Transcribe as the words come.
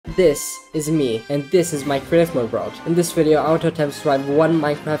This is me, and this is my creative mode world. In this video, I want to attempt to survive one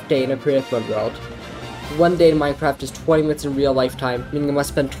Minecraft day in a creative mode world. One day in Minecraft is 20 minutes in real life time, meaning I must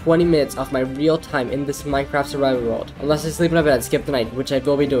spend 20 minutes of my real time in this Minecraft survival world. Unless I sleep in a bed and skip the night, which I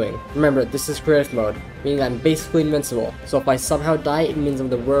will be doing. Remember, this is creative mode, meaning I'm basically invincible. So if I somehow die, it means I'm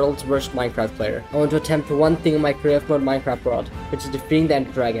the world's worst Minecraft player. I want to attempt one thing in my creative mode Minecraft world, which is defeating the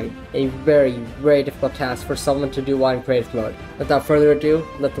Ender Dragon. A very, very difficult task for someone to do while in creative mode. Without further ado,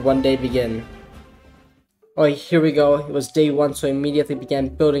 let the one day begin. Alright, here we go. It was day 1, so I immediately began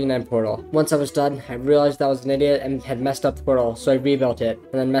building an end portal. Once I was done, I realized I was an idiot and had messed up the portal, so I rebuilt it,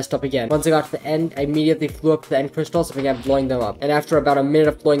 and then messed up again. Once I got to the end, I immediately flew up to the end crystals and began blowing them up. And after about a minute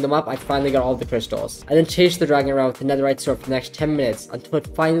of blowing them up, I finally got all the crystals. I then chased the dragon around with the netherite sword for the next 10 minutes, until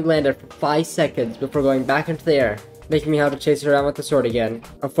it finally landed for 5 seconds before going back into the air, making me have to chase it around with the sword again.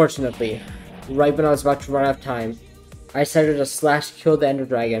 Unfortunately, right when I was about to run out of time, I decided to slash kill the ender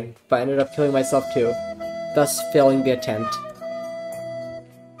dragon, but I ended up killing myself too, thus failing the attempt.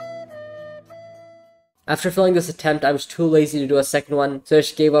 After failing this attempt, I was too lazy to do a second one, so I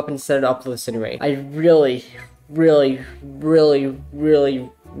just gave up and set it up to the incinerator. I really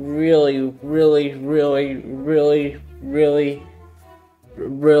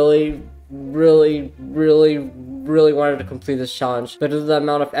wanted to complete this challenge, but due to the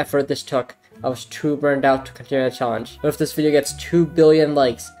amount of effort this took, I was too burned out to continue the challenge. But if this video gets 2 billion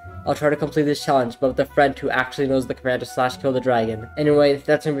likes, I'll try to complete this challenge, but with a friend who actually knows the command to slash kill the dragon. Anyway,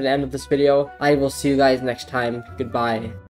 that's gonna be the end of this video. I will see you guys next time. Goodbye.